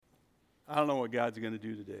I don't know what God's going to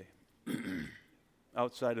do today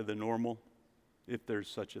outside of the normal, if there's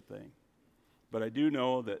such a thing. But I do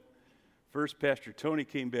know that first Pastor Tony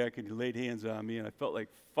came back and he laid hands on me, and I felt like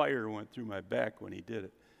fire went through my back when he did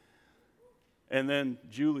it. And then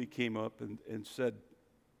Julie came up and said,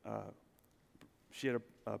 she had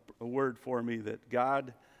a word for me that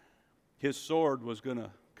God, his sword was going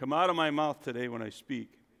to come out of my mouth today when I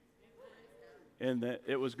speak. And that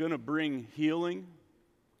it was going to bring healing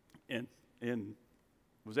and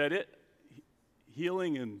was that it?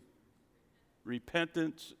 Healing and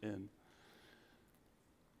repentance and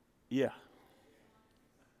yeah.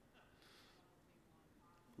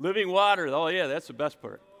 Living water. Oh yeah, that's the best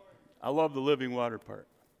part. I love the living water part.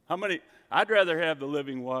 How many? I'd rather have the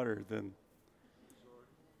living water than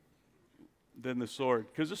the sword.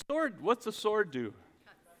 Because the sword, what's the sword do?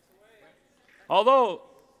 Although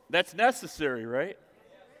that's necessary, right?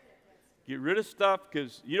 Get rid of stuff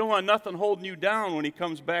because you don't want nothing holding you down when he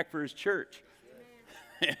comes back for his church.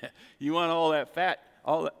 You want all that fat,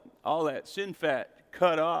 all that sin fat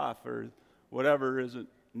cut off or whatever isn't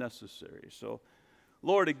necessary. So,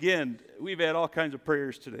 Lord, again, we've had all kinds of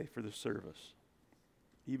prayers today for the service.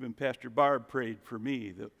 Even Pastor Barb prayed for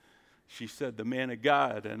me. She said, the man of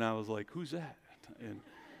God, and I was like, who's that? And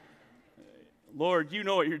Lord, you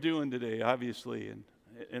know what you're doing today, obviously,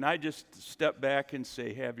 and I just step back and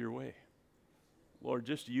say, have your way. Lord,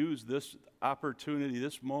 just use this opportunity,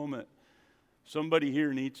 this moment. Somebody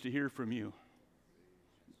here needs to hear from you.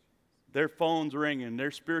 Their phone's ringing,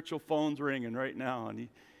 their spiritual phone's ringing right now, and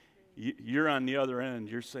you're on the other end.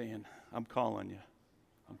 You're saying, I'm calling you.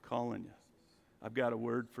 I'm calling you. I've got a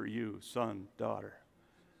word for you, son, daughter.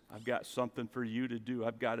 I've got something for you to do.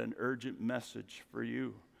 I've got an urgent message for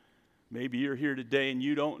you. Maybe you're here today and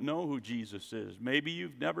you don't know who Jesus is. Maybe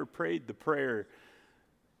you've never prayed the prayer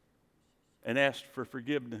and asked for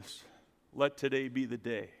forgiveness. Let today be the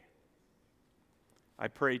day. I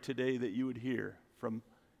pray today that you would hear from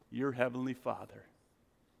your Heavenly Father.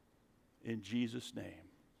 In Jesus' name.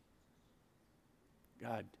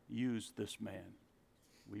 God, use this man,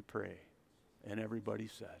 we pray. And everybody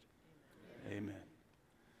said, amen.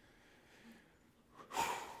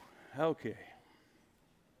 Okay.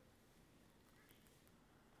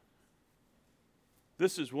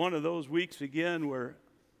 This is one of those weeks again where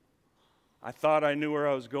I thought I knew where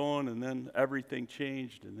I was going, and then everything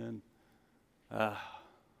changed, and then I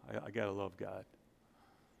got to love God.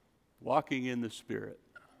 Walking in the Spirit.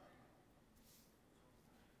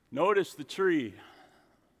 Notice the tree,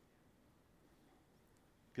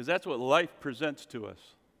 because that's what life presents to us.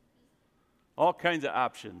 All kinds of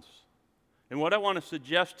options. And what I want to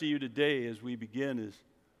suggest to you today as we begin is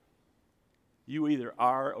you either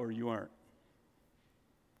are or you aren't.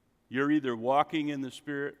 You're either walking in the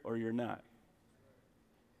Spirit or you're not.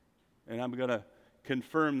 And I'm going to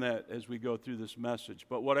confirm that as we go through this message.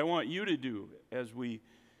 But what I want you to do as we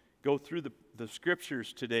go through the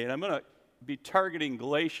scriptures today, and I'm going to be targeting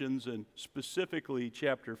Galatians and specifically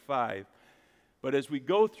chapter 5. But as we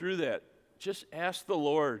go through that, just ask the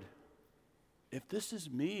Lord, if this is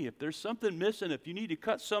me, if there's something missing, if you need to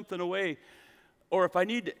cut something away, or if I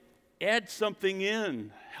need to add something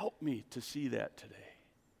in, help me to see that today.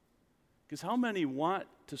 Because how many want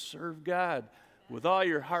to serve God with all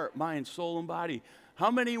your heart, mind, soul, and body? How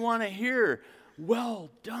many want to hear, well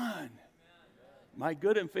done, my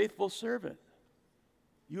good and faithful servant?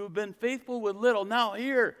 You have been faithful with little. Now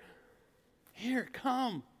here,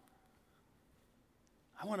 come.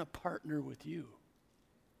 I want to partner with you.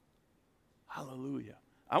 Hallelujah.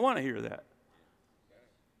 I want to hear that.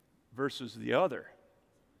 Versus the other,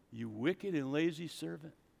 you wicked and lazy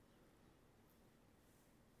servant.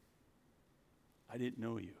 I didn't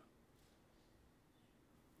know you.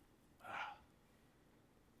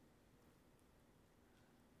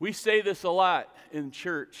 We say this a lot in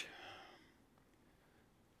church.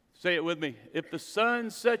 Say it with me. If the Son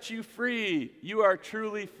sets you free, you are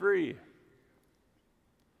truly free.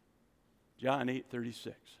 John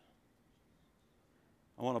 8:36.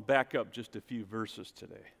 I want to back up just a few verses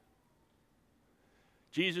today.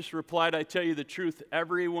 Jesus replied, I tell you the truth,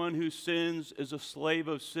 everyone who sins is a slave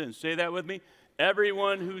of sin. Say that with me.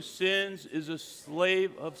 Everyone who sins is a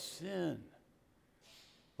slave of sin.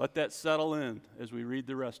 Let that settle in as we read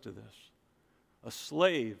the rest of this. A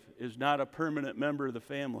slave is not a permanent member of the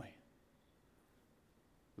family.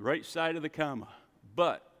 The right side of the comma.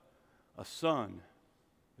 But a son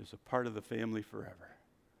is a part of the family forever.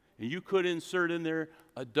 And you could insert in there,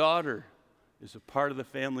 a daughter is a part of the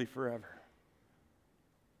family forever.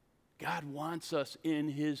 God wants us in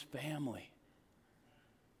his family.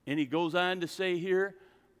 And he goes on to say here,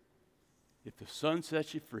 if the Son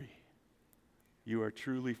sets you free, you are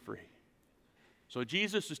truly free. So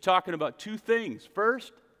Jesus is talking about two things.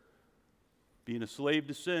 First, being a slave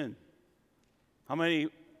to sin. How many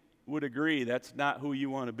would agree that's not who you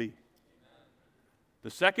want to be? The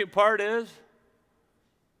second part is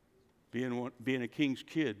being a king's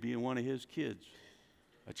kid, being one of his kids,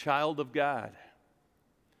 a child of God.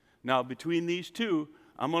 Now, between these two,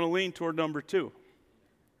 I'm going to lean toward number 2.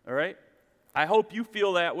 All right? I hope you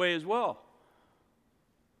feel that way as well.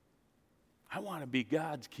 I want to be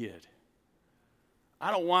God's kid.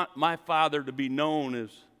 I don't want my father to be known as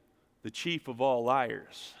the chief of all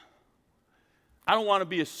liars. I don't want to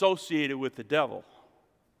be associated with the devil.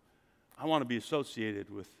 I want to be associated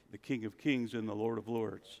with the King of Kings and the Lord of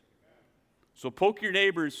Lords. So poke your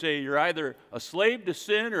neighbor and say, you're either a slave to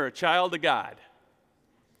sin or a child of God.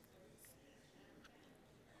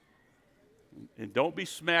 And don't be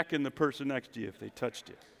smacking the person next to you if they touched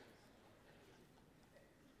you.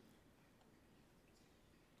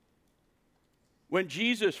 When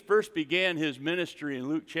Jesus first began his ministry in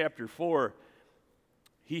Luke chapter 4,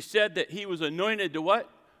 he said that he was anointed to what?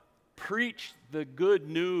 Preach the good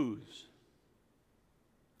news.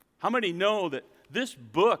 How many know that this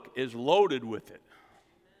book is loaded with it?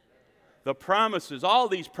 The promises, all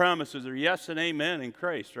these promises are yes and amen in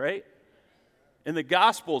Christ, right? In the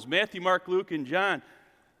Gospels, Matthew, Mark, Luke, and John,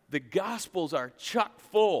 the Gospels are chock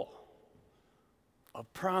full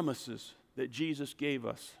of promises that Jesus gave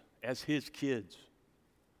us as his kids.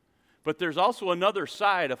 But there's also another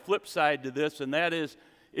side, a flip side to this, and that is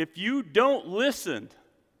if you don't listen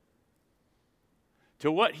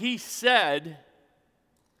to what he said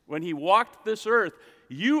when he walked this earth,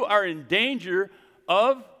 you are in danger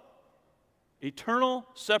of eternal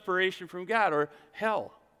separation from God, or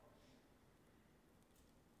hell.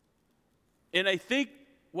 And I think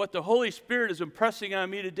what the Holy Spirit is impressing on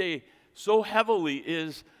me today so heavily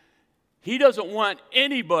is he doesn't want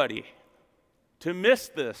anybody to miss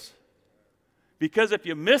this. Because if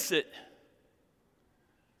you miss it,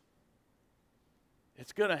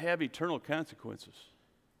 it's going to have eternal consequences.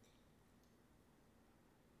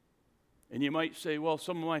 And you might say, well,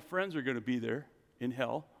 some of my friends are going to be there in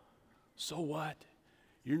hell. So what?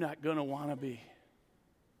 You're not going to want to be.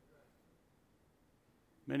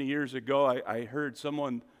 Many years ago, I heard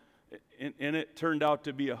someone, and it turned out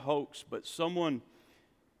to be a hoax, but someone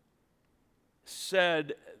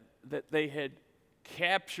said that they had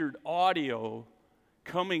captured audio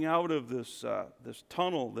coming out of this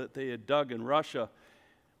tunnel that they had dug in Russia.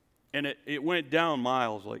 And it went down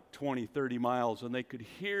miles, like 20, 30 miles, and they could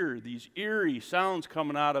hear these eerie sounds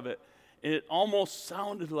coming out of it. And it almost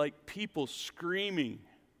sounded like people screaming.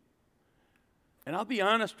 And I'll be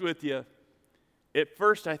honest with you, at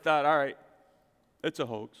first I thought, all right, it's a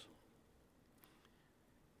hoax.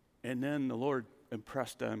 And then the Lord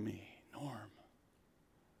impressed on me, Norm,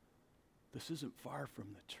 this isn't far from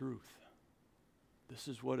the truth. This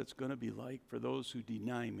is what it's going to be like for those who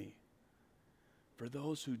deny me. For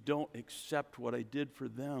those who don't accept what I did for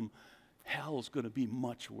them, hell's going to be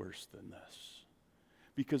much worse than this.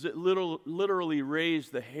 Because it literally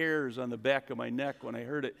raised the hairs on the back of my neck when I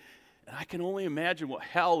heard it. And I can only imagine what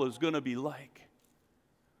hell is going to be like.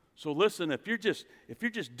 So listen, if you're just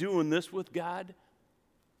doing this with God,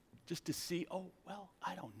 just to see, oh, well,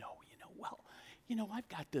 I don't know, I've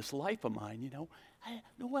got this life of mine,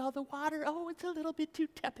 well, the water, it's a little bit too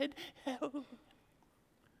tepid.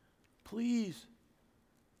 Please,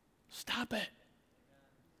 stop it.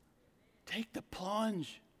 Take the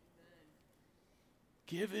plunge.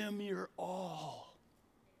 Give him your all.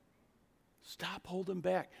 Stop holding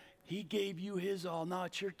back. He gave you his all. Now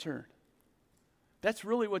it's your turn. That's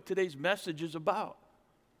really what today's message is about.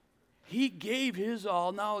 He gave his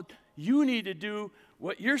all. Now you need to do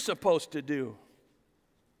what you're supposed to do.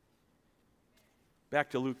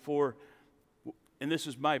 Back to Luke 4, and this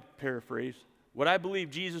is my paraphrase. What I believe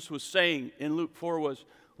Jesus was saying in Luke 4 was,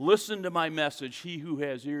 listen to my message. He who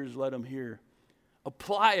has ears, let him hear.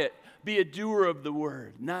 Apply it. Be a doer of the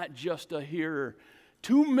word, not just a hearer.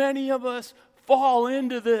 Too many of us fall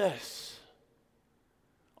into this.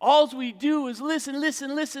 All we do is listen.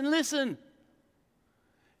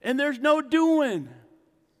 And there's no doing.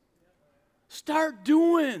 Start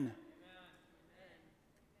doing.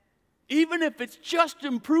 Even if it's just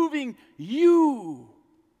improving you.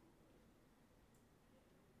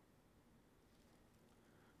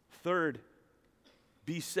 Third,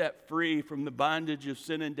 be set free from the bondage of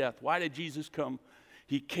sin and death. Why did Jesus come?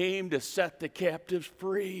 He came to set the captives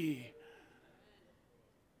free.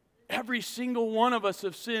 Every single one of us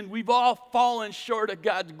have sinned. We've all fallen short of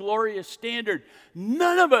God's glorious standard.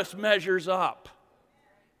 None of us measures up.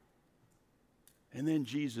 And then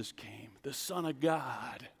Jesus came, the Son of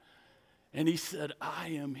God. And he said, I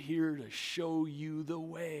am here to show you the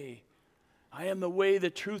way. I am the way, the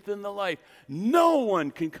truth, and the life. No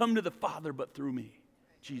one can come to the Father but through me,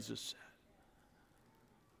 Jesus said.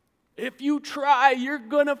 If you try, you're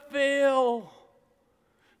going to fail.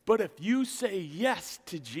 But if you say yes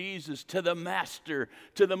to Jesus, to the Master,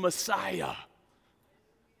 to the Messiah,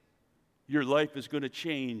 your life is going to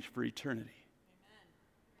change for eternity.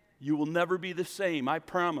 You will never be the same, I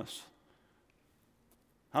promise.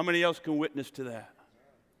 How many else can witness to that?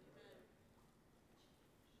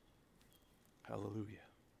 Hallelujah.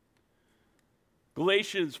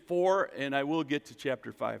 Galatians 4, and I will get to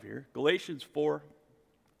chapter 5 here. Galatians 4,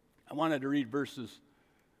 I wanted to read verses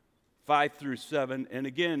 5 through 7. And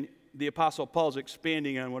again, the Apostle Paul's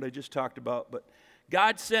expanding on what I just talked about. But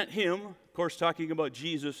God sent him, of course, talking about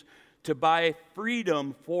Jesus, to buy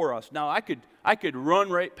freedom for us. Now, I could run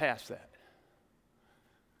right past that.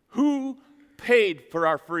 Who paid for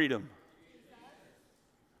our freedom?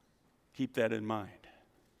 Keep that in mind.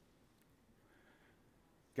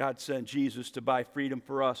 God sent Jesus to buy freedom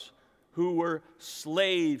for us who were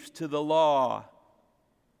slaves to the law.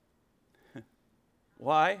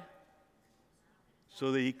 Why?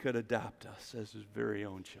 So that he could adopt us as his very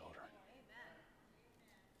own children.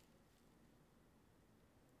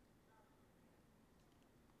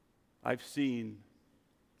 I've seen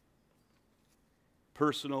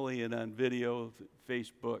personally and on video,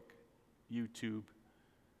 Facebook, YouTube,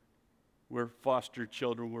 where foster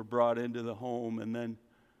children were brought into the home and then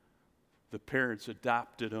the parents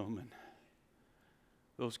adopted them, and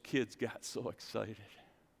those kids got so excited.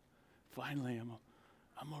 Finally,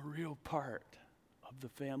 I'm a real part of the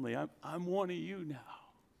family. I'm one of you now.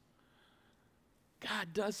 God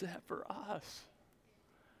does that for us.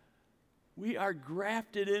 We are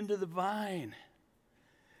grafted into the vine.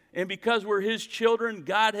 And because we're his children,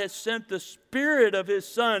 God has sent the Spirit of his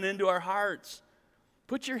Son into our hearts.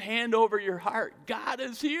 Put your hand over your heart. God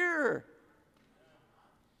is here.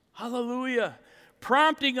 Hallelujah.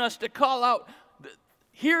 Prompting us to call out.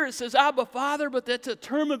 Here it says, Abba, Father, but that's a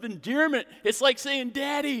term of endearment. It's like saying,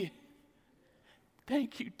 Daddy.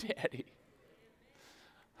 Thank you, Daddy.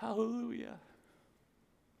 Hallelujah.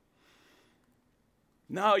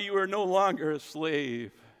 Now you are no longer a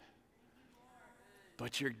slave,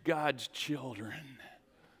 but you're God's children.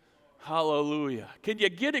 Hallelujah. Can you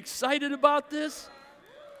get excited about this?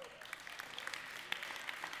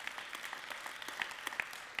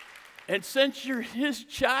 And since you're his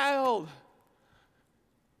child,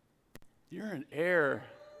 you're an heir.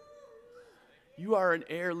 You are an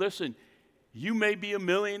heir. Listen, you may be a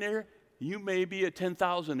millionaire. You may be a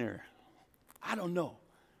 10,000-aire. I don't know.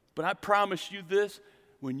 But I promise you this.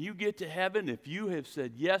 When you get to heaven, if you have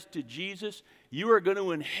said yes to Jesus, you are going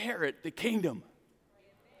to inherit the kingdom.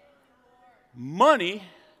 Money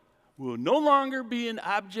will no longer be an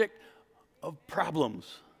object of problems.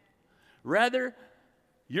 Rather,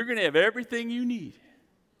 you're going to have everything you need.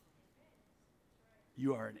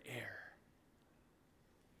 You are an heir.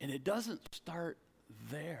 And it doesn't start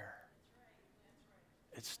there.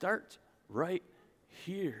 It starts right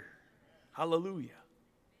here. Hallelujah.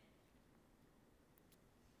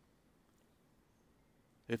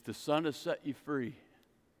 If the Son has set you free,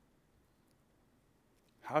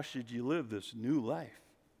 how should you live this new life?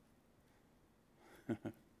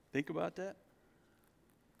 Think about that.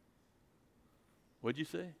 What'd you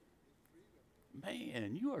say?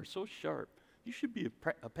 Man, you are so sharp. You should be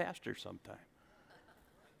a pastor sometime.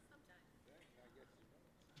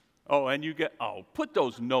 Oh, and put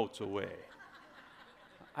those notes away.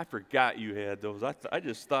 I forgot you had those. I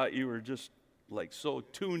just thought you were just like so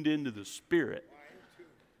tuned into the Spirit.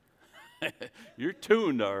 You're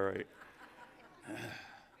tuned, all right.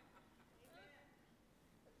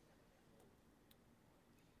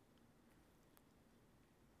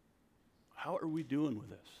 How are we doing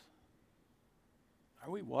with this?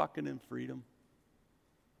 Are we walking in freedom?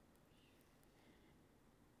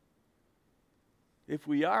 If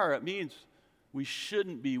we are, it means we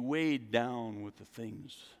shouldn't be weighed down with the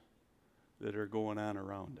things that are going on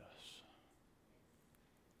around us.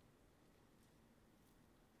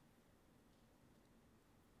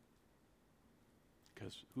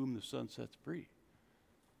 Because whom the Son sets free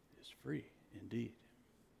is free indeed.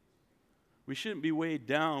 We shouldn't be weighed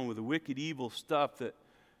down with the wicked, evil stuff that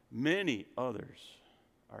many others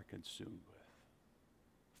are consumed with.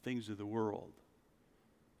 Things of the world.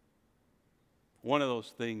 One of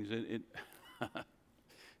those things,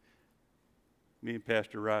 me and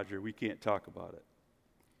Pastor Roger, we can't talk about it.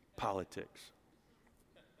 Politics.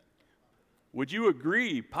 Would you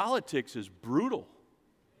agree politics is brutal?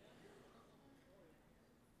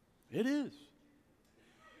 It is.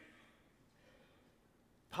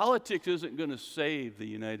 Politics isn't going to save the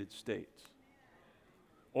United States,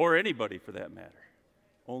 or anybody for that matter.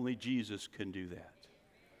 Only Jesus can do that.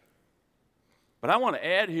 But I want to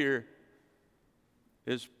add here,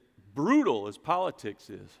 as brutal as politics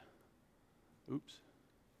is,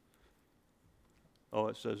 oh,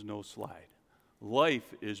 it says no slide.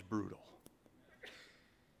 Life is brutal.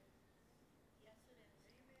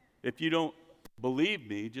 If you don't believe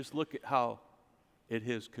me, just look at how it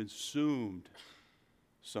has consumed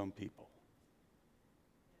some people,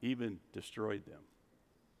 even destroyed them.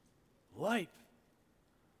 Life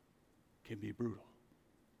can be brutal.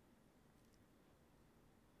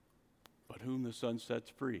 But whom the Son sets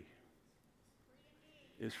free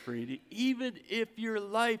is free indeed. Even if your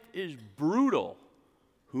life is brutal,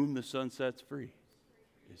 whom the Son sets free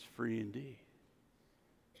is free indeed.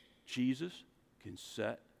 Jesus can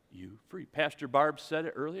set you free. Pastor Barb said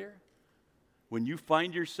it earlier. When you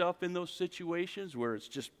find yourself in those situations where it's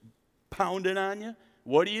just pounding on you,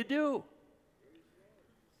 what do?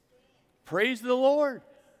 Praise the Lord.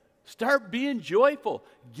 Start being joyful.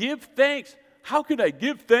 Give thanks. How could I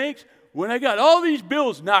give thanks when I got all these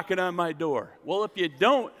bills knocking on my door? Well, if you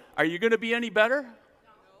don't, are you going to be any better?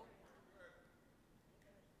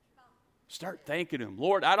 Start thanking Him.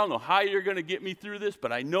 Lord, I don't know how you're going to get me through this,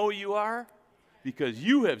 but I know you are, because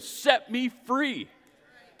you have set me free.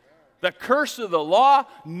 The curse of the law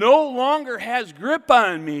no longer has grip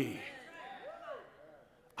on me.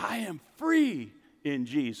 I am free in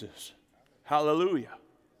Jesus. Hallelujah.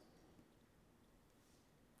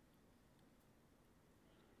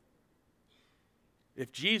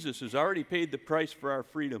 If Jesus has already paid the price for our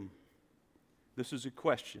freedom, this is a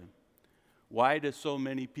question. Why do so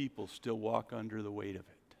many people still walk under the weight of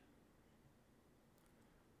it?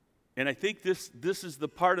 And I think this is the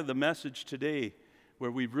part of the message today where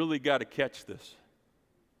we've really got to catch this.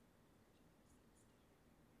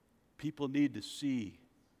 People need to see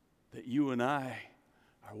that you and I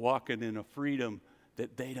are walking in a freedom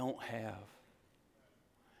that they don't have.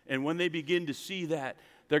 And when they begin to see that,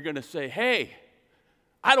 they're going to say, hey,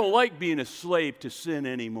 I don't like being a slave to sin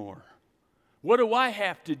anymore. What do I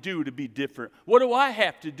have to do to be different? What do I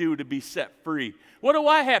have to do to be set free? What do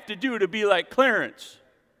I have to do to be like Clarence,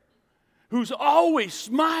 who's always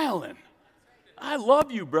smiling? I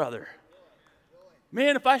love you, brother.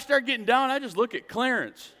 Man, if I start getting down, I just look at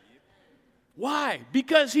Clarence. Why?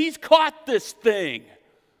 Because he's caught this thing.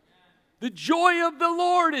 The joy of the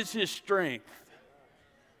Lord is his strength.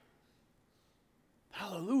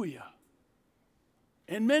 Hallelujah.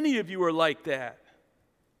 And many of you are like that.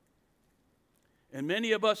 And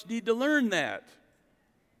many of us need to learn that.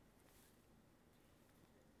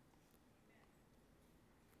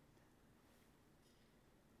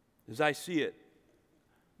 As I see it,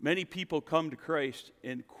 many people come to Christ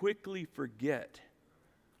and quickly forget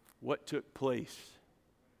what took place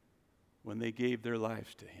when they gave their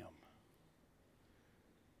lives to Him.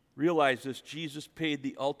 Realize this, Jesus paid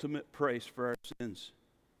the ultimate price for our sins.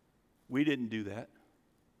 We didn't do that,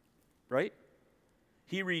 right?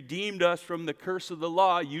 He redeemed us from the curse of the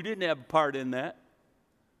law. You didn't have a part in that.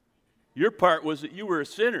 Your part was that you were a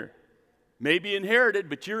sinner. Maybe inherited,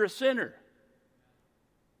 but you're a sinner.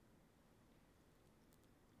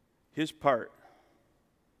 His part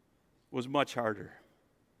was much harder.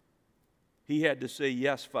 He had to say,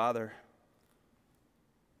 yes, Father,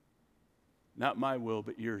 not my will,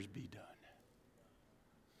 but yours be done.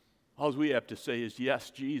 All we have to say is, yes,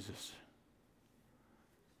 Jesus.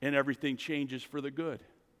 And everything changes for the good.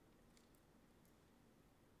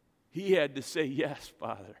 He had to say, yes,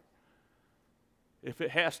 Father. If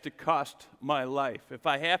it has to cost my life, if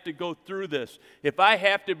I have to go through this, if I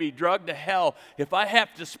have to be dragged to hell, if I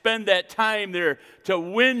have to spend that time there to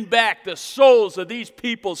win back the souls of these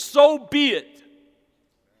people, so be it.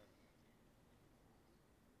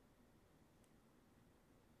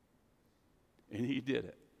 And He did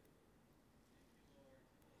it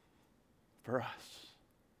for us.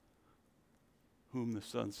 Whom the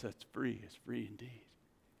Son sets free is free indeed.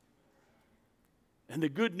 And the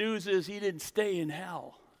good news is He didn't stay in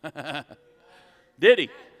hell. Did He?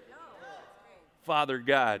 Father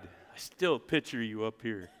God, I still picture you up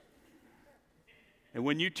here. And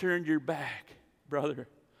when you turned your back, brother,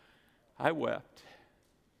 I wept.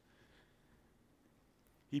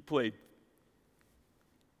 He played.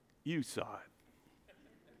 You saw it.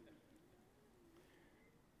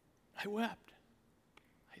 I wept.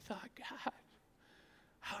 I thought, God,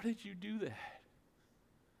 how did you do that?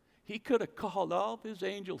 He could have called all of His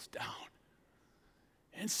angels down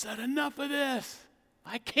and said, enough of this.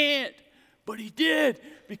 I can't. But he did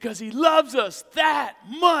because he loves us that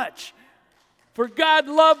much. For God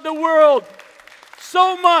loved the world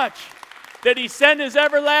so much that he sent his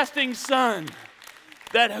everlasting Son,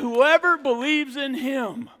 that whoever believes in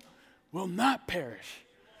him will not perish,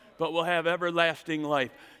 but will have everlasting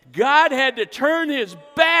life. God had to turn his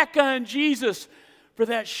back on Jesus for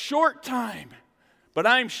that short time, but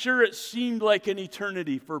I'm sure it seemed like an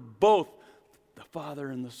eternity for both the Father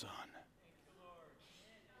and the Son.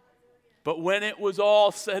 But when it was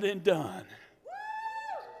all said and done,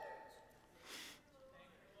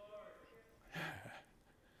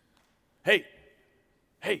 hey,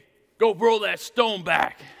 go roll that stone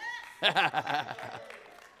back.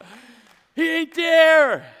 He ain't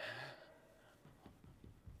there.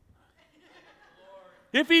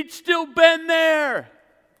 If he'd still been there,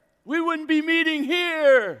 we wouldn't be meeting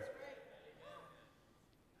here.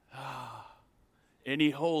 And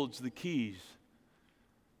he holds the keys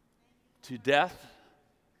to death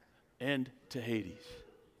and to Hades.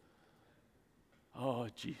 Oh,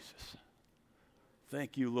 Jesus.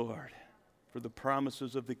 Thank you, Lord, for the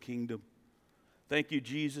promises of the kingdom. Thank you,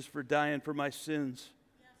 Jesus, for dying for my sins,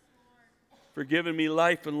 for giving me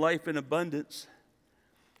life and life in abundance.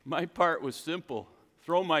 My part was simple.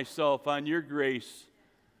 Throw myself on your grace,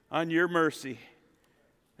 on your mercy.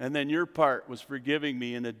 And then your part was forgiving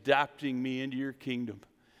me and adopting me into your kingdom,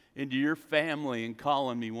 into your family, and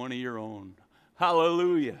calling me one of your own.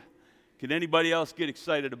 Hallelujah. Can anybody else get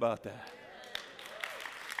excited about that?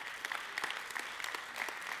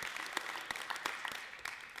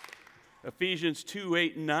 Ephesians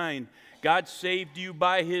 2:8-9. God saved you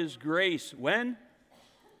by his grace. When?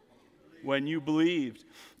 When you believed.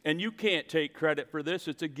 And you can't take credit for this.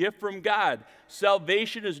 It's a gift from God.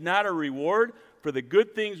 Salvation is not a reward for the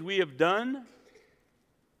good things we have done.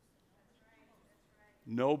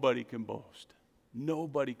 Nobody can boast.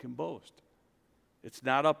 Nobody can boast. It's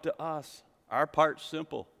not up to us. Our part's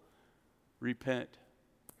simple. Repent.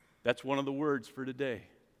 That's one of the words for today.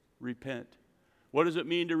 Repent. What does it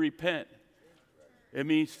mean to repent? It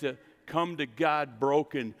means to come to God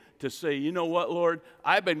broken, to say, you know what, Lord?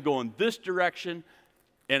 I've been going this direction,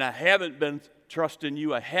 and I haven't been trusting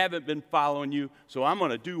you. I haven't been following you, so I'm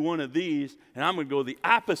going to do one of these, and I'm going to go the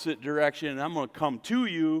opposite direction, and I'm going to come to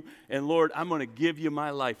you, and Lord, I'm going to give you my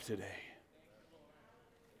life today.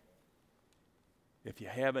 If you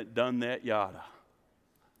haven't done that, you oughta.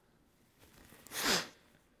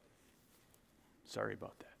 Sorry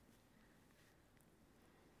about that.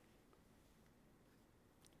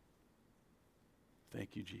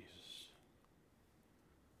 Thank you, Jesus.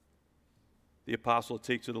 The apostle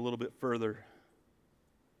takes it a little bit further.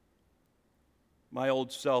 My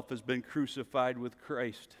old self has been crucified with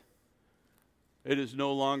Christ. It is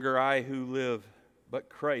no longer I who live, but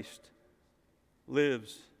Christ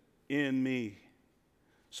lives in me.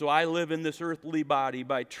 So I live in this earthly body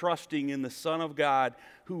by trusting in the Son of God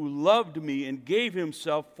who loved me and gave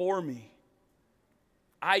himself for me.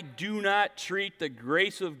 I do not treat the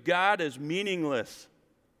grace of God as meaningless.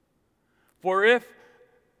 For if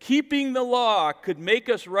keeping the law could make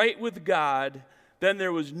us right with God, then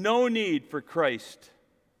there was no need for Christ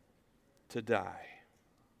to die.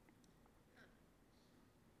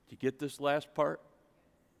 You get this last part?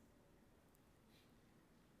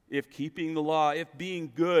 If keeping the law, if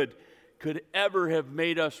being good could ever have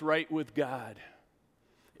made us right with God,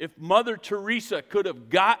 if Mother Teresa could have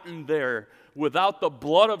gotten there without the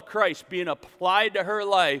blood of Christ being applied to her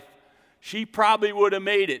life, she probably would have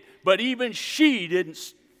made it. But even she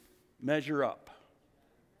didn't measure up.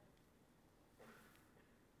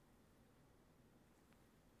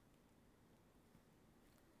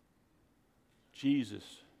 Jesus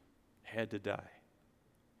had to die.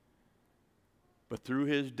 But through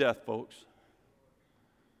his death, folks,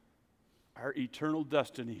 our eternal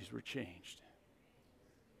destinies were changed.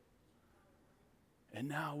 And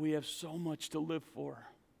now we have so much to live for.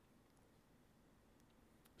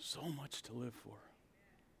 So much to live for.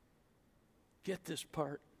 Get this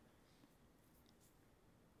part.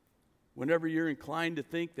 Whenever you're inclined to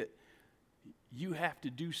think that you have to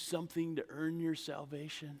do something to earn your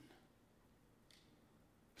salvation,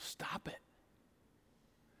 stop it.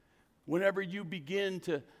 Whenever you begin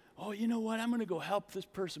to, oh, you know what, I'm going to go help this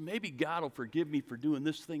person. Maybe God will forgive me for doing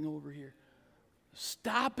this thing over here.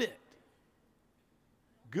 Stop it.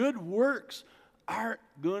 Good works aren't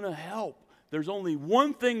going to help. There's only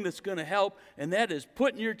one thing that's going to help, and that is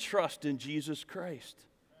putting your trust in Jesus Christ.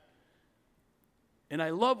 And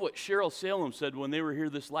I love what Cheryl Salem said when they were here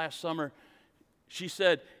this last summer. She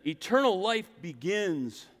said, eternal life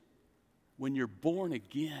begins when you're born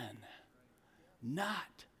again,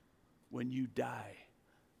 not when you die.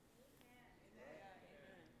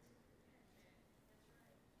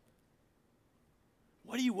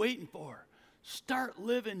 What are you waiting for? Start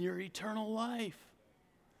living your eternal life.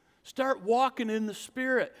 Start walking in the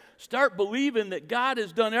Spirit. Start believing that God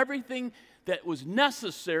has done everything that was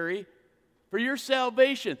necessary for your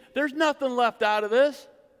salvation. There's nothing left out of this.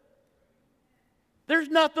 There's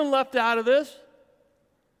nothing left out of this.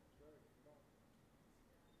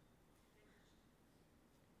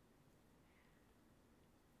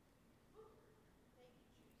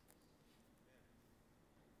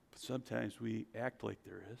 But sometimes we act like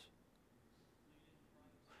there is.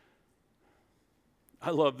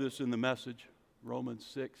 I love this in the Message, Romans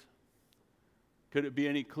 6. Could it be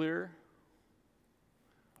any clearer?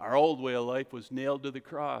 Our old way of life was nailed to the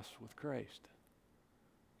cross with Christ.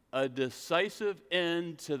 A decisive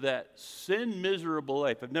end to that sin-miserable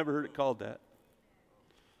life. I've never heard it called that.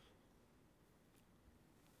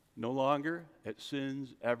 No longer at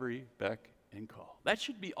sin's every beck and call. That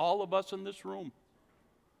should be all of us in this room.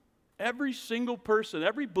 Every single person,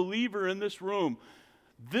 every believer in this room.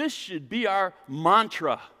 This should be our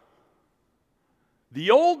mantra.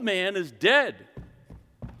 The old man is dead.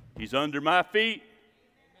 He's under my feet.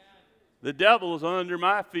 The devil is under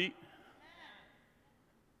my feet.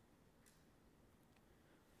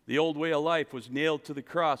 The old way of life was nailed to the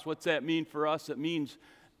cross. What's that mean for us? It means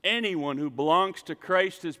anyone who belongs to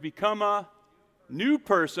Christ has become a new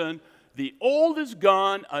person. The old is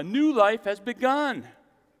gone. A new life has begun.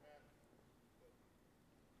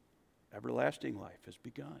 Everlasting life has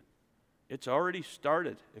begun. It's already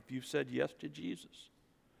started if you've said yes to Jesus.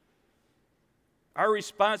 Our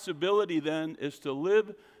responsibility then is to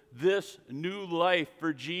live this new life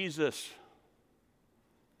for Jesus.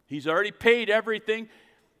 He's already paid everything.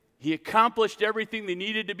 He accomplished everything that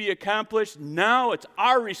needed to be accomplished. Now it's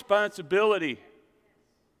our responsibility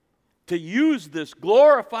to use this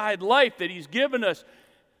glorified life that He's given us,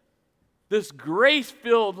 this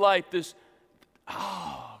grace-filled life, this,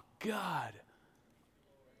 God,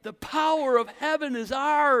 the power of heaven is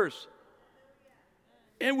ours.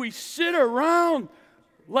 And we sit around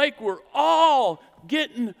like we're all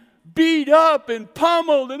getting beat up and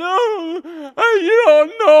pummeled, and you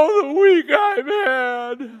don't know the week I've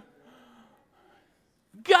had.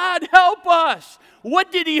 God help us.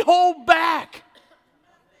 What did He hold back?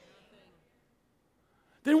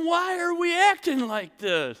 Then why are we acting like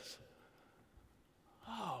this?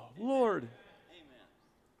 Oh, Lord.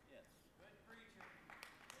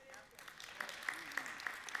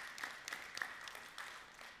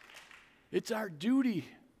 It's our duty,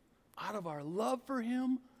 out of our love for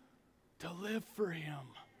Him, to live for Him.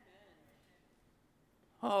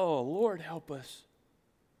 Oh, Lord, help us.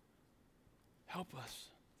 Help us.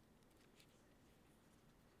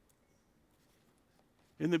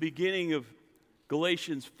 In the beginning of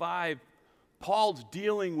Galatians 5, Paul's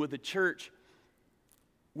dealing with a church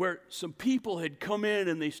where some people had come in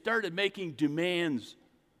and they started making demands.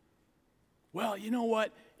 Well, you know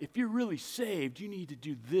what? If you're really saved, you need to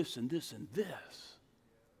do this and this and this.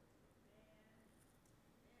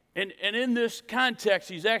 And in this context,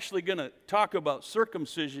 he's actually going to talk about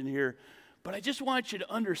circumcision here. But I just want you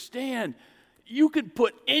to understand, you can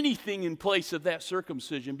put anything in place of that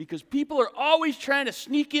circumcision because people are always trying to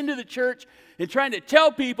sneak into the church and trying to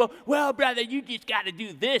tell people, well, brother, you just got to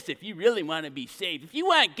do this if you really want to be saved. If you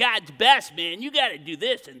want God's best, man, you got to do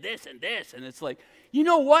this and this and this. And it's like, you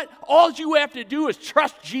know what? All you have to do is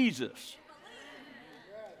trust Jesus.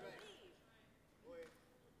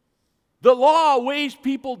 The law weighs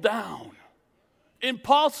people down. And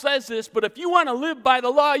Paul says this, but if you want to live by the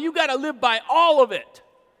law, you got to live by all of it.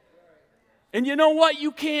 And you know what?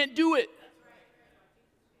 You can't do it.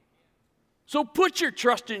 So put your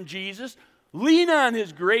trust in Jesus, lean on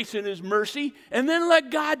His grace and His mercy, and then let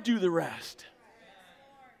God do the rest.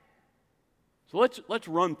 So let's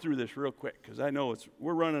run through this real quick because I know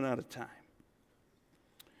we're running out of time.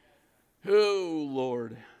 Oh,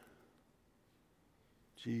 Lord.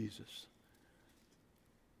 Jesus.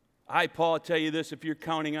 I, Paul, tell you this, if you're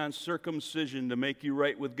counting on circumcision to make you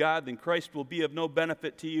right with God, then Christ will be of no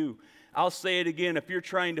benefit to you. I'll say it again, if you're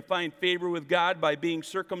trying to find favor with God by being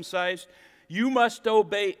circumcised, you must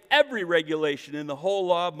obey every regulation in the whole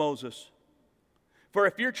law of Moses. For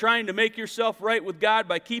if you're trying to make yourself right with God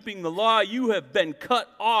by keeping the law, you have been cut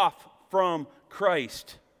off from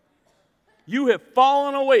Christ. You have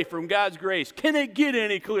fallen away from God's grace. Can it get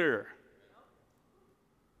any clearer?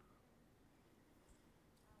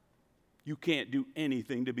 You can't do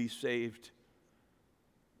anything to be saved.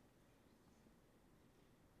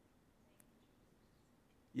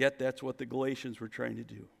 Yet that's what the Galatians were trying to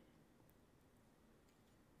do.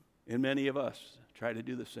 And many of us try to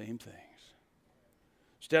do the same things.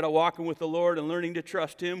 Instead of walking with the Lord and learning to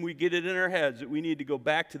trust Him, we get it in our heads that we need to go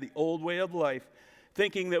back to the old way of life,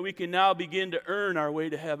 thinking that we can now begin to earn our way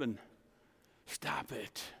to heaven. Stop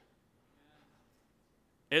it.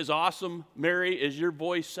 As awesome, Mary, as your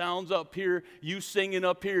voice sounds up here, you singing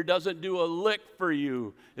up here doesn't do a lick for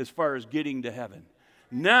you as far as getting to heaven.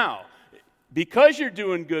 Now, because you're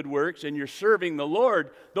doing good works and you're serving the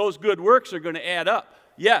Lord, those good works are going to add up.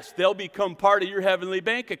 Yes, they'll become part of your heavenly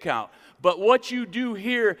bank account. But what you do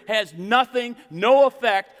here has nothing, no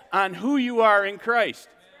effect on who you are in Christ.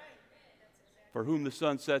 For whom the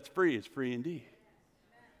Son sets free is free indeed.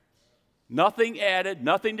 Nothing added,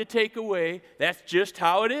 nothing to take away. That's just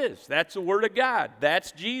how it is. That's the Word of God.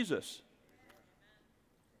 That's Jesus.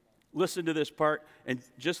 Listen to this part, and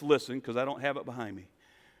just listen, because I don't have it behind me.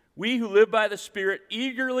 We who live by the Spirit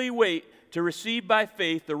eagerly wait to receive by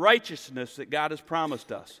faith the righteousness that God has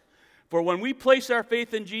promised us. For when we place our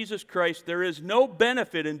faith in Jesus Christ, there is no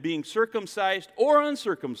benefit in being circumcised or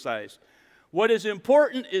uncircumcised. What is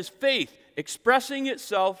important is faith expressing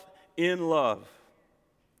itself in love.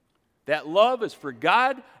 That love is for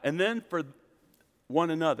God and then for one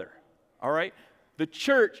another. All right? The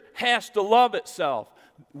church has to love itself.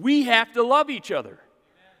 We have to love each other.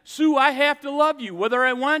 Sue, I have to love you whether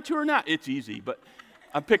I want to or not. It's easy, but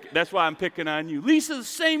that's why I'm picking on you. Lisa, the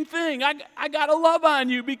same thing. I got to love on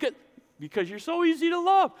you because you're so easy to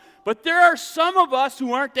love. But there are some of us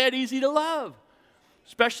who aren't that easy to love,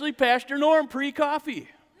 especially Pastor Norm pre-coffee.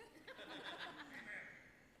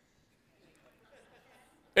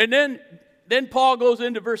 And then Paul goes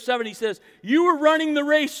into verse 7. He says, you were running the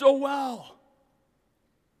race so well.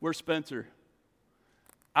 Where's Spencer?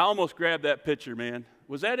 I almost grabbed that picture, man.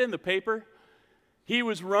 Was that in the paper? He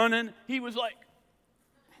was running. He was like,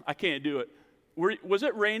 I can't do it. Was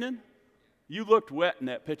it raining? You looked wet in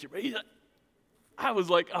that picture. But I was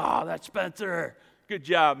like, oh, that's Spencer. Good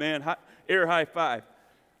job, man. Air high five.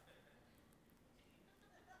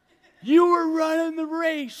 You were running the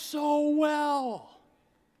race so well.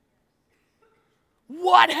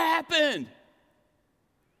 What happened?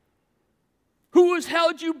 Who has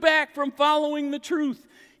held you back from following the truth?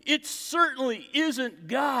 It certainly isn't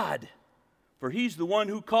God, for He's the one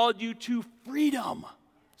who called you to freedom.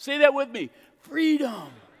 Say that with me. Freedom.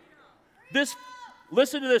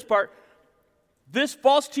 Listen to this part. This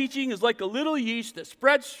false teaching is like a little yeast that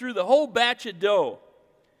spreads through the whole batch of dough.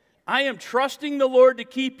 I am trusting the Lord to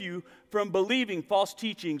keep you from believing false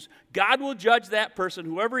teachings. God will judge that person,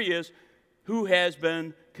 whoever he is, who has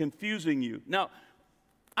been confusing you. Now,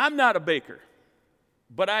 I'm not a baker,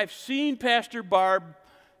 but I've seen Pastor Barb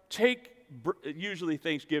take, usually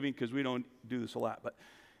Thanksgiving, because we don't do this a lot, but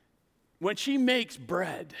when she makes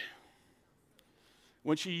bread,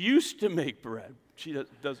 when she used to make bread, she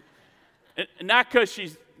does, and not because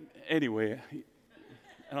she's, anyway,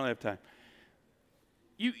 I don't have time.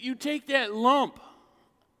 You take that lump,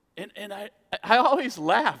 and I always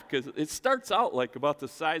laugh because it starts out like about the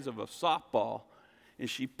size of a softball, and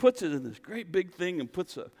she puts it in this great big thing and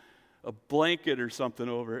puts a blanket or something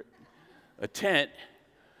over it, a tent,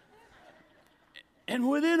 and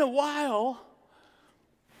within a while,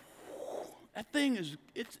 that thing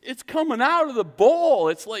it's coming out of the bowl.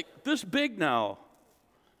 It's like this big now.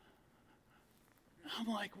 I'm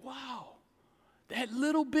like, wow, that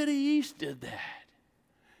little bit of yeast did that.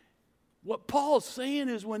 What Paul's saying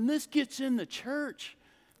is when this gets in the church,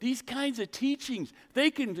 these kinds of teachings,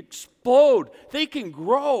 they can explode. They can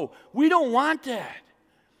grow. We don't want that.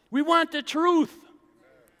 We want the truth.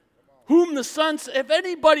 Whom the Son, if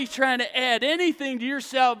anybody's trying to add anything to your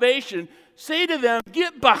salvation, say to them,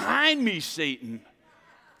 get behind me, Satan.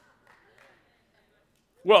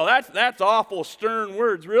 Well, that's awful stern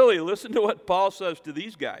words, really. Listen to what Paul says to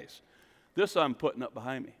these guys. This I'm putting up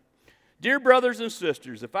behind me. Dear brothers and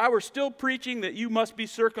sisters, if I were still preaching that you must be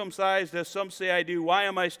circumcised, as some say I do, why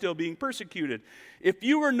am I still being persecuted? If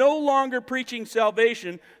you were no longer preaching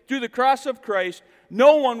salvation through the cross of Christ,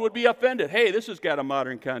 no one would be offended. Hey, this has got a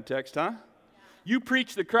modern context, huh? You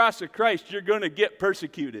preach the cross of Christ, you're going to get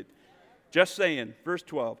persecuted. Just saying. Verse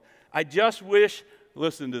 12. I just wish,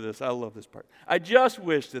 listen to this, I love this part. I just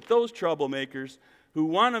wish that those troublemakers who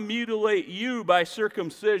want to mutilate you by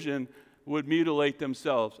circumcision would mutilate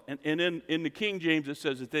themselves. And in the King James it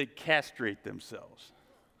says that they castrate themselves.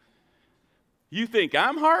 You think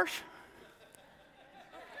I'm harsh?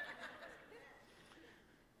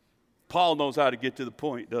 Paul knows how to get to the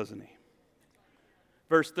point, doesn't he?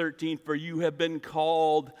 Verse 13, for you have been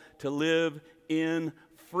called to live in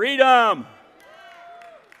freedom.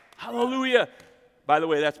 Hallelujah. By the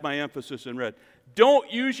way, that's my emphasis in red.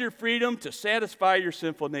 Don't use your freedom to satisfy your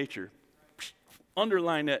sinful nature.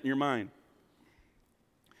 Underline that in your mind.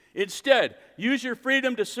 Instead, use your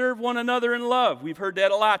freedom to serve one another in love. We've heard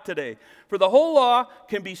that a lot today. For the whole law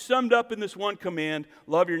can be summed up in this one command: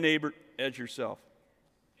 love your neighbor as yourself.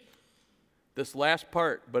 This last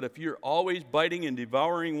part, but if you're always biting and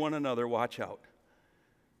devouring one another, watch out.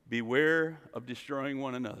 Beware of destroying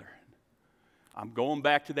one another. I'm going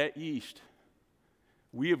back to that yeast.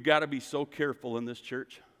 We have got to be so careful in this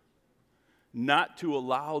church not to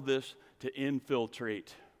allow this to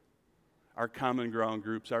infiltrate our common ground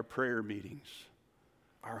groups, our prayer meetings,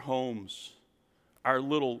 our homes, our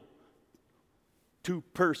little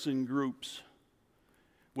two-person groups.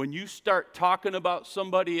 When you start talking about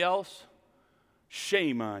somebody else,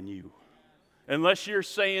 shame on you. Unless you're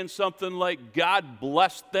saying something like, God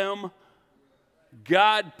bless them,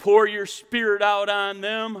 God pour your spirit out on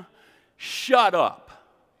them, shut up.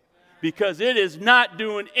 Because it is not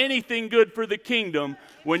doing anything good for the kingdom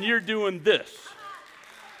when you're doing this.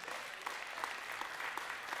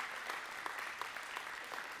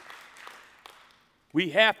 We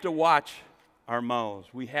have to watch our mouths.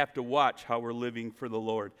 We have to watch how we're living for the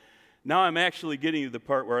Lord. Now I'm actually getting to the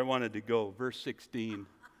part where I wanted to go. Verse 16.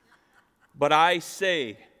 But I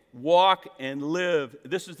say, walk and live.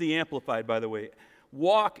 This is the Amplified, by the way.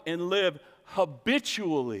 Walk and live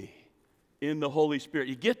habitually in the Holy Spirit.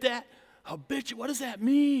 You get that? Habitual. What does that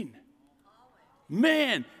mean?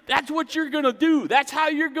 Man, that's what you're going to do. That's how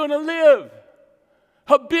you're going to live.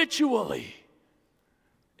 Habitually.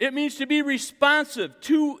 It means to be responsive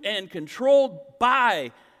to and controlled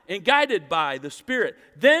by and guided by the Spirit.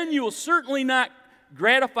 Then you will certainly not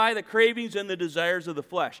gratify the cravings and the desires of the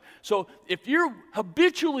flesh. So if you're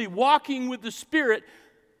habitually walking with the Spirit,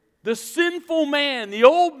 the sinful man, the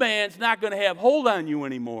old man's not going to have hold on you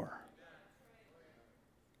anymore.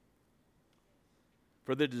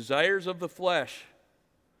 For the desires of the flesh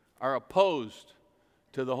are opposed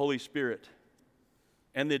to the Holy Spirit,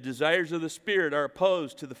 and the desires of the Spirit are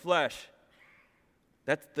opposed to the flesh.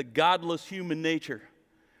 That's the godless human nature.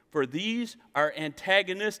 For these are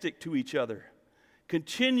antagonistic to each other,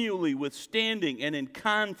 continually withstanding and in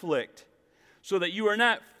conflict, so that you are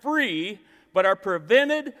not free, but are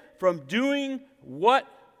prevented from doing what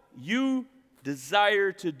you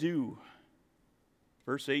desire to do.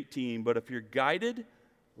 Verse 18, but if you're guided,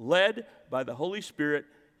 led by the Holy Spirit,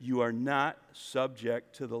 you are not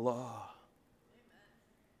subject to the law.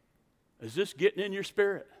 Is this getting in your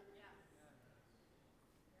spirit?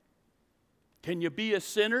 Can you be a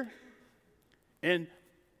sinner and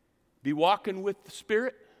be walking with the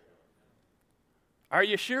Spirit? Are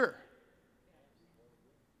you sure?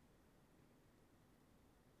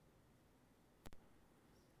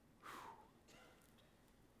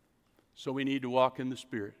 So we need to walk in the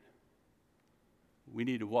Spirit. We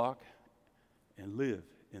need to walk and live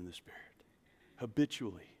in the Spirit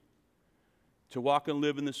habitually. To walk and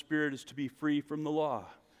live in the Spirit is to be free from the law.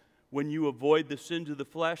 When you avoid the sins of the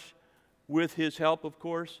flesh, with His help, of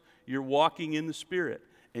course, you're walking in the Spirit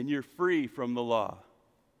and you're free from the law.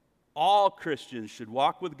 All Christians should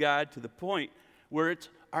walk with God to the point where it's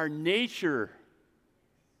our nature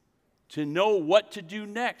to know what to do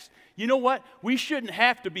next. You know what? We shouldn't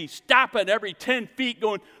have to be stopping every 10 feet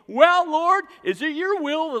going, well, Lord, is it your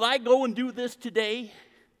will that I go and do this today?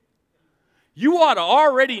 You ought to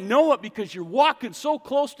already know it because you're walking so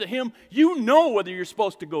close to Him. You know whether you're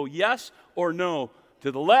supposed to go yes or no,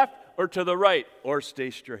 to the left or to the right, or stay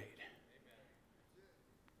straight.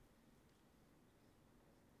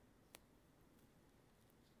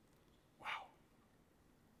 Wow.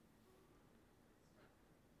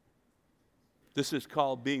 This is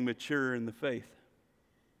called being mature in the faith.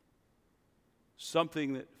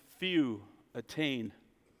 Something that few attain.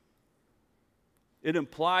 It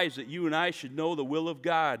implies that you and I should know the will of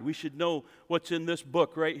God. We should know what's in this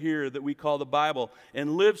book right here that we call the Bible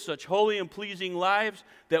and live such holy and pleasing lives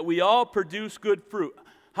that we all produce good fruit.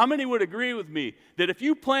 How many would agree with me that if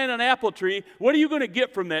you plant an apple tree, what are you going to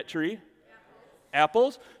get from that tree?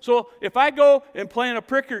 Apples. So if I go and plant a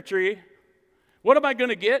pricker tree, what am I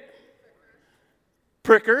going to get?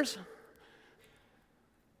 Prickers.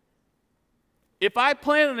 If I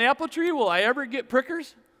plant an apple tree, will I ever get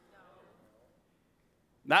prickers?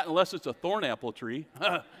 Not unless it's a thorn apple tree.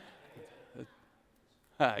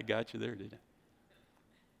 I got you there, didn't I?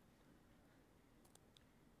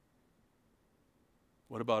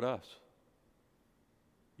 What about us?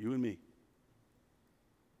 You and me.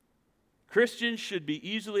 Christians should be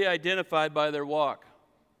easily identified by their walk.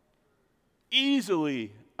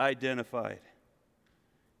 Easily identified.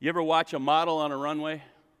 You ever watch a model on a runway?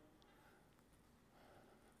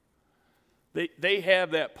 They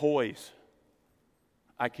have that poise.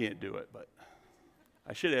 I can't do it, but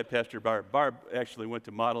I should have had Pastor Barb. Barb actually went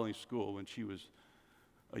to modeling school when she was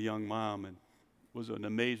a young mom and was an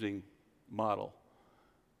amazing model.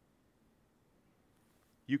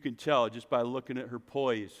 You can tell just by looking at her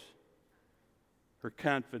poise, her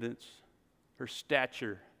confidence, her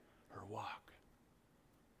stature, her walk,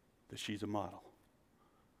 that she's a model.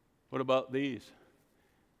 What about these?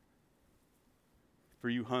 For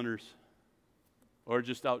you hunters or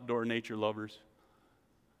just outdoor nature lovers.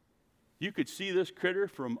 You could see this critter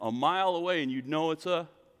from a mile away and you'd know it's a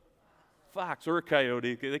fox or a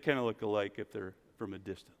coyote. They kind of look alike if they're from a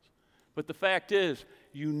distance. But the fact is,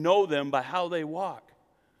 you know them by how they walk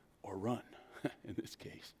or run, in this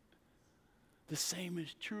case. The same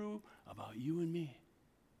is true about you and me.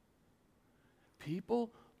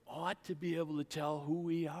 People ought to be able to tell who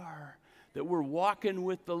we are, that we're walking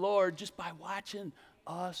with the Lord just by watching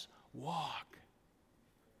us walk.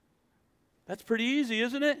 That's pretty easy,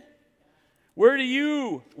 isn't it? Where do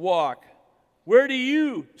you walk? Where do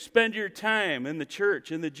you spend your time? In the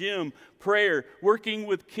church, in the gym, prayer, working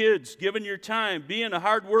with kids, giving your time, being a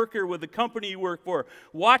hard worker with the company you work for,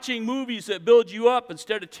 watching movies that build you up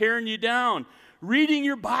instead of tearing you down, reading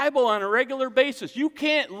your Bible on a regular basis. You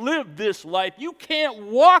can't live this life. You can't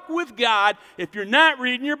walk with God if you're not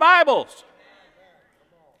reading your Bibles.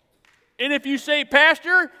 And if you say,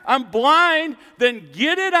 Pastor, I'm blind, then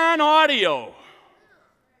get it on audio.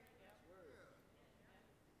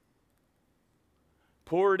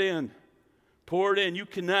 Pour it in. Pour it in. You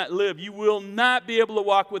cannot live. You will not be able to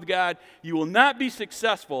walk with God. You will not be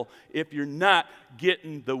successful if you're not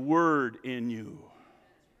getting the Word in you.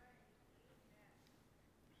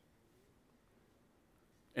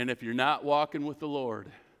 And if you're not walking with the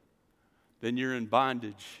Lord, then you're in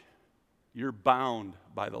bondage. You're bound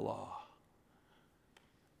by the law.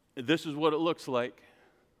 This is what it looks like.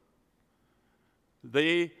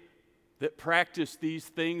 They that practice these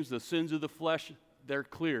things, the sins of the flesh, they're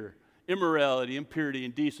clear. Immorality, impurity,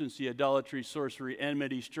 indecency, idolatry, sorcery,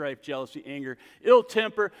 enmity, strife, jealousy, anger, ill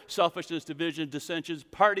temper, selfishness, division, dissensions,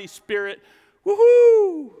 party spirit.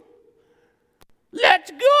 Woohoo!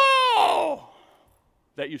 Let's go!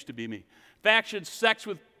 That used to be me. Factions, sex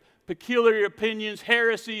with peculiar opinions,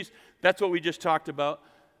 heresies. That's what we just talked about.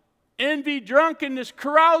 Envy, drunkenness,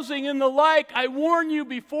 carousing, and the like. I warn you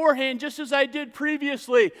beforehand, just as I did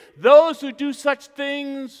previously. Those who do such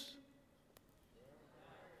things.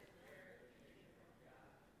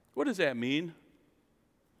 What does that mean?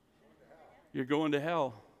 You're going to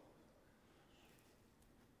hell.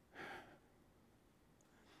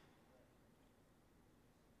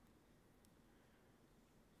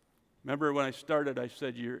 Remember when I started, I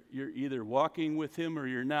said you're either walking with Him or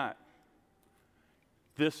you're not.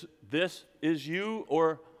 This is you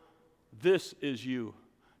or this is you.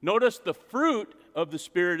 Notice the fruit of the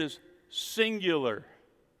Spirit is singular.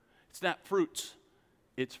 It's not fruits,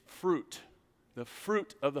 it's fruit. The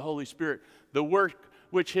fruit of the Holy Spirit. The work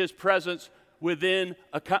which His presence within,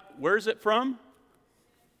 where is it from?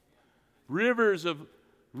 Rivers of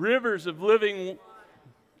living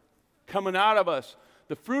coming out of us.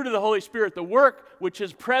 The fruit of the Holy Spirit, the work which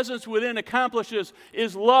His presence within accomplishes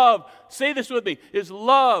is love. Say this with me. Is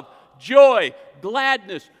love, joy,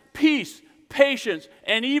 gladness, peace, patience,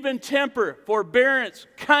 and even temper, forbearance,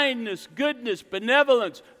 kindness, goodness,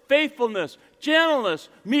 benevolence, faithfulness, gentleness,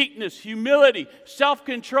 meekness, humility,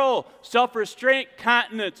 self-control, self-restraint,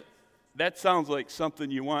 continence. That sounds like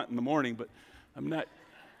something you want in the morning, but I'm not.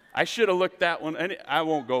 I should have looked that one. I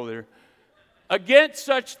won't go there. Against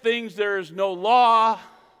such things there is no law.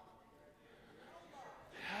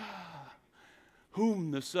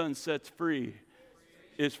 Whom the Son sets free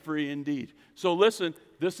is free indeed. So listen,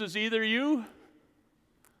 this is either you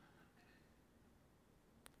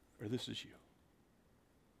or this is you.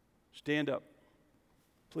 Stand up,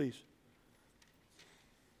 please.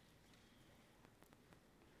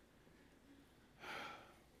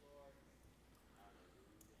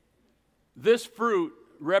 This fruit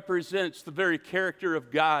represents the very character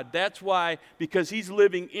of God. That's why, because He's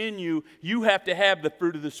living in you, you have to have the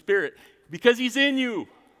fruit of the Spirit. Because He's in you.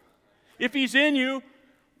 If He's in you,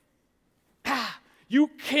 you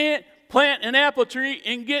can't plant an apple tree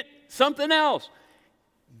and get something else.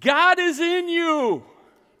 God is in you.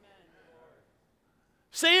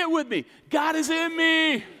 Say it with me. God is in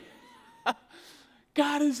me.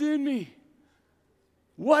 God is in me.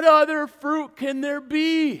 What other fruit can there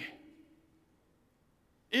be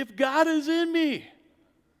if God is in me?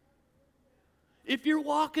 If you're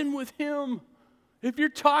walking with Him, if you're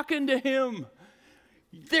talking to Him,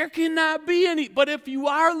 there cannot be any. But if you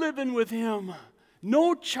are living with Him,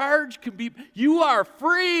 no charge can be. You are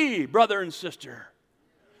free, brother and sister.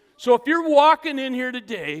 So if you're walking in here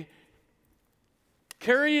today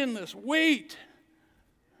carrying this weight,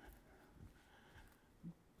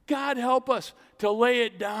 God help us to lay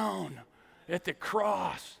it down at the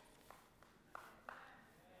cross.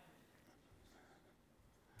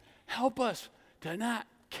 Help us to not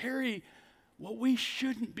carry what we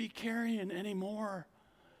shouldn't be carrying anymore.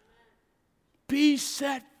 Be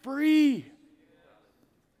set free.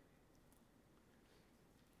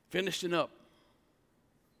 Finishing up.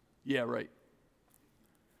 Yeah, right.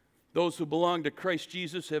 Those who belong to Christ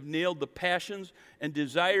Jesus have nailed the passions and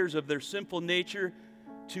desires of their sinful nature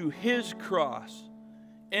to his cross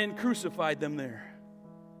and crucified them there.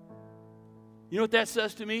 You know what that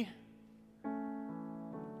says to me?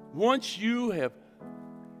 Once you have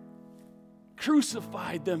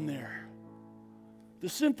crucified them there, the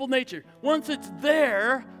sinful nature, once it's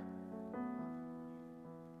there,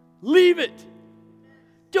 leave it.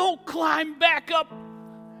 Don't climb back up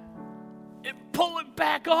and pull it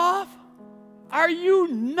back off. Are you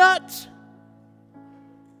nuts?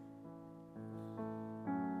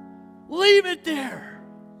 Leave it there.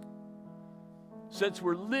 Since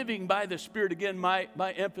we're living by the Spirit, again, my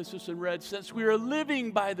emphasis in red, since we are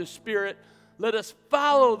living by the Spirit, let us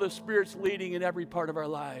follow the Spirit's leading in every part of our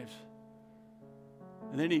lives.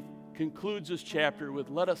 And then he concludes this chapter with,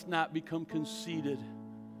 let us not become conceited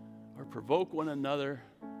or provoke one another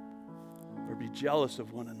or be jealous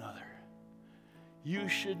of one another. You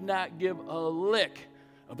should not give a lick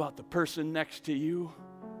about the person next to you.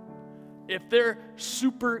 If they're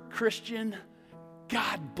super Christian,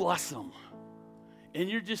 God bless them. And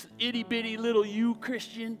you're just itty-bitty little you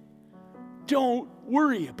Christian, don't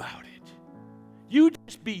worry about it. You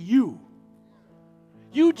just be you.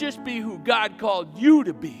 You just be who God called you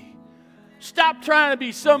to be. Stop trying to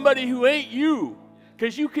be somebody who ain't you,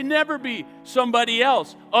 because you can never be somebody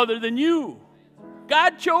else other than you.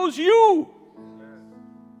 God chose you.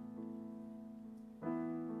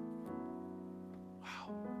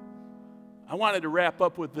 Wow. I wanted to wrap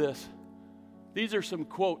up with this. These are some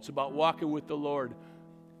quotes about walking with the Lord.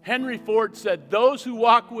 Henry Ford said, those who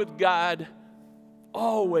walk with God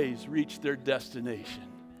always reach their destination.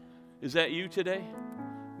 Is that you today?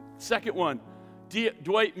 Second one,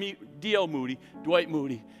 Dwight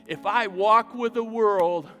Moody. If I walk with the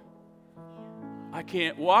world, I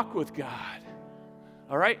can't walk with God.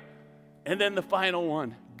 All right? And then the final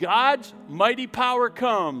one, God's mighty power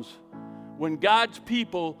comes when God's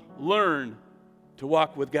people learn to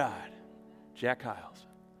walk with God. Jack Hyles.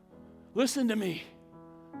 Listen to me.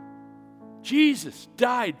 Jesus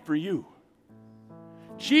died for you.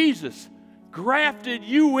 Jesus grafted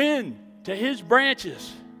you in to his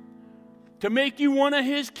branches to make you one of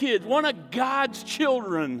his kids, one of God's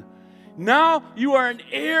children. Now you are an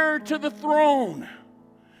heir to the throne,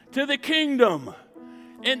 to the kingdom.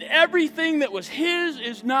 And everything that was his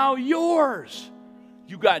is now yours.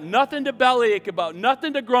 You got nothing to bellyache about,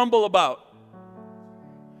 nothing to grumble about.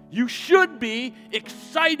 You should be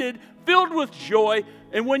excited, filled with joy.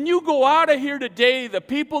 And when you go out of here today, the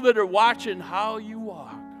people that are watching how you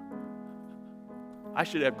walk. I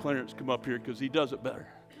should have Clarence come up here because he does it better.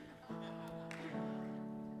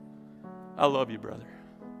 I love you, brother.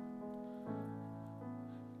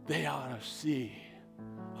 They ought to see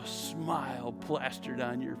a smile plastered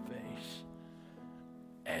on your face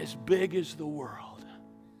as big as the world,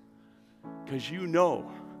 because you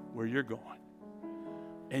know where you're going.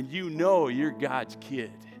 And you know you're God's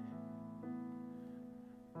kid.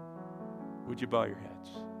 Would you bow your heads?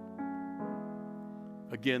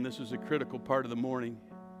 Again, this is a critical part of the morning,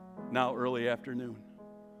 now early afternoon.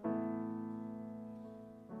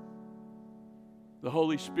 The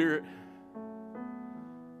Holy Spirit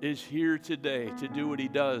is here today to do what he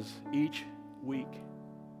does each week,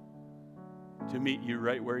 to meet you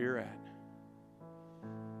right where you're at.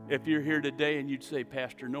 If you're here today and you'd say,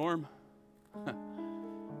 Pastor Norm,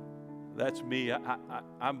 that's me.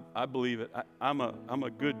 I believe it. I'm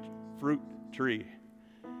a good fruit tree,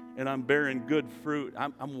 and I'm bearing good fruit.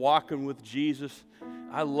 I'm walking with Jesus.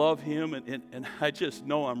 I love him, and I just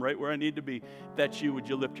know I'm right where I need to be. If that's you, would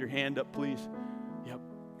you lift your hand up, please? Yep,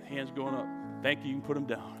 hands going up. Thank you. You can put them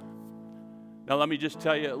down. Now let me just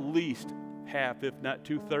tell you, at least half, if not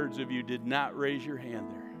 2/3 of you did not raise your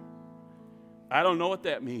hand there. I don't know what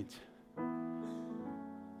that means,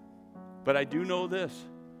 but I do know this.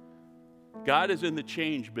 God is in the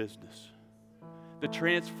change business, the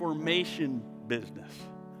transformation business.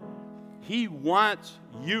 He wants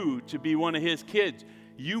you to be one of his kids.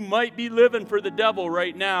 You might be living for the devil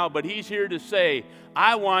right now, but he's here to say,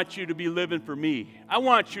 I want you to be living for me. I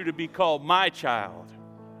want you to be called my child.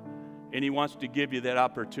 And he wants to give you that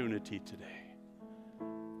opportunity today.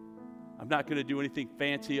 I'm not going to do anything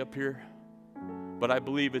fancy up here, but I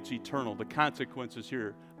believe it's eternal. The consequences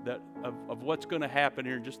here of what's going to happen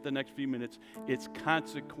here in just the next few minutes, it's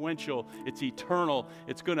consequential, it's eternal,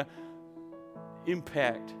 it's going to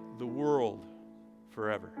impact the world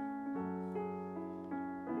forever.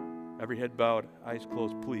 Every head bowed, eyes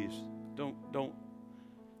closed, please. Don't.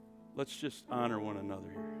 Let's just honor one another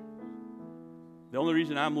here. The only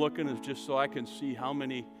reason I'm looking is just so I can see how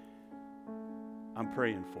many I'm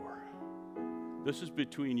praying for. This is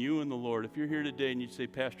between you and the Lord. If you're here today and you say,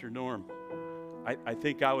 Pastor Norm, I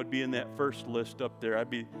think I would be in that first list up there. I'd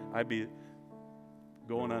be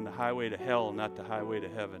going on the highway to hell, not the highway to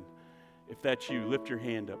heaven. If that's you, lift your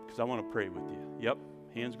hand up because I want to pray with you. Yep,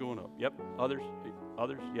 hands going up. Yep, others,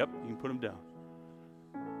 yep, you can put them down.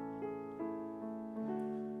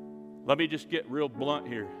 Let me just get real blunt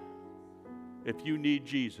here. If you need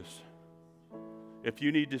Jesus, if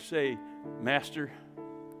you need to say, Master,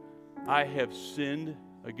 I have sinned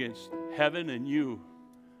against heaven and you,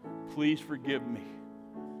 please forgive me.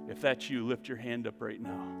 If that's you, lift your hand up right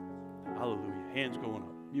now. Hallelujah. Hands going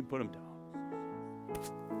up. You can put them down.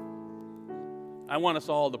 I want us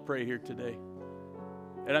all to pray here today.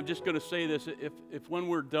 And I'm just going to say this. If when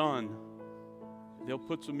we're done, they'll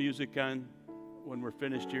put some music on when we're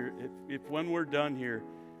finished here. If when we're done here,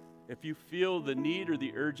 if you feel the need or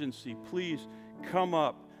the urgency, please come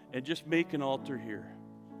up and just make an altar here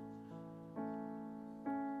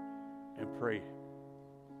and pray.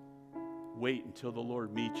 Wait until the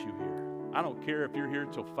Lord meets you here. I don't care if you're here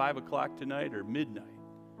till 5 o'clock tonight or midnight.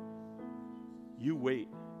 You wait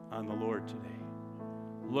on the Lord today.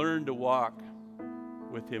 Learn to walk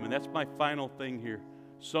with Him. And that's my final thing here.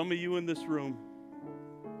 Some of you in this room,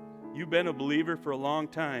 you've been a believer for a long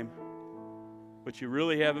time, but you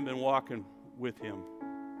really haven't been walking with Him.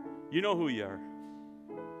 You know who you are.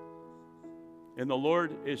 And the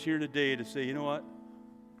Lord is here today to say, you know what?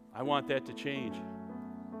 I want that to change.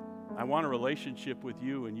 I want a relationship with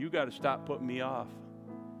you, and you got to stop putting me off.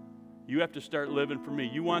 You have to start living for me.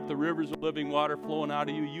 You want the rivers of living water flowing out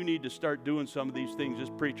of you? You need to start doing some of these things this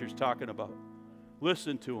preacher's talking about.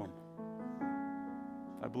 Listen to him.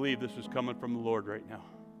 I believe this is coming from the Lord right now.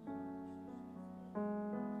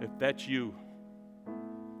 If that's you,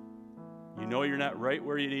 you know you're not right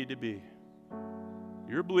where you need to be.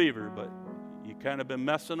 You're a believer, but you kind of been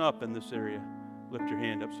messing up in this area. Lift your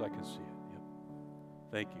hand up so I can see it. Yep.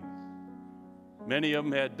 Thank you. Many of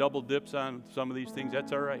them had double dips on some of these things.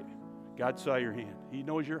 That's all right. God saw your hand. He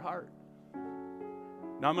knows your heart.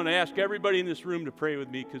 Now I'm going to ask everybody in this room to pray with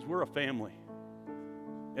me because we're a family.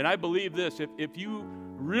 And I believe this. If you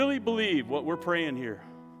really believe what we're praying here,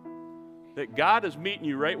 that God is meeting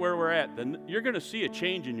you right where we're at, then you're going to see a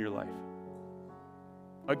change in your life.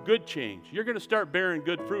 A good change. You're going to start bearing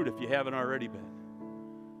good fruit if you haven't already been.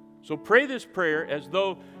 So pray this prayer as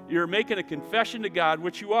though you're making a confession to God,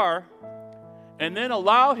 which you are, and then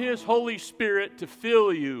allow His Holy Spirit to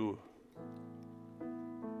fill you,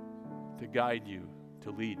 to guide you,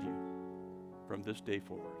 to lead you from this day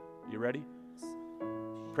forward. You ready?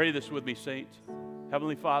 Pray this with me, saints.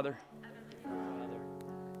 Heavenly Father,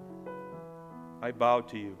 I bow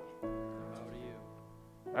to you.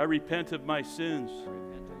 I repent of my sins.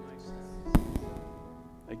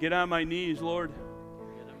 I get on my knees, Lord.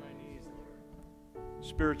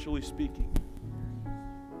 Spiritually speaking,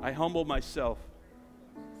 I humble myself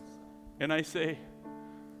and I say,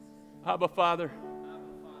 Abba, Father,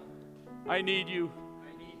 I need you.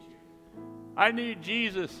 I need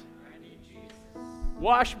Jesus.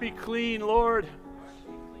 Wash me clean, Lord.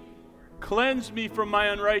 Cleanse me from my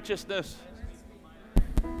unrighteousness.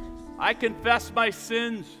 I confess my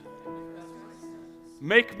sins.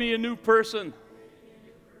 Make me a new person.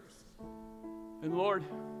 And Lord,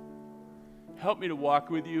 help me to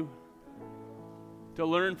walk with you, to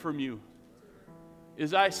learn from you.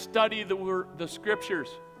 As I study the Scriptures,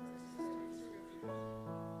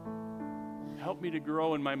 help me to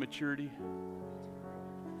grow in my maturity,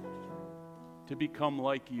 to become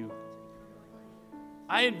like you.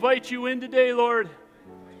 I invite you in today, Lord.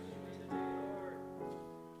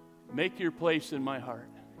 Make your place in my heart.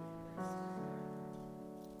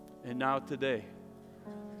 And now today,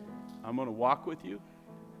 I'm going to walk with you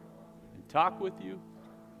and talk with you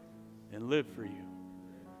and live for you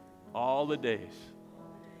all the days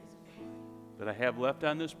that I have left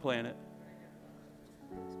on this planet.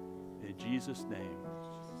 In Jesus' name,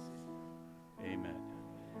 amen.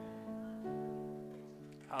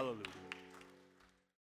 Hallelujah.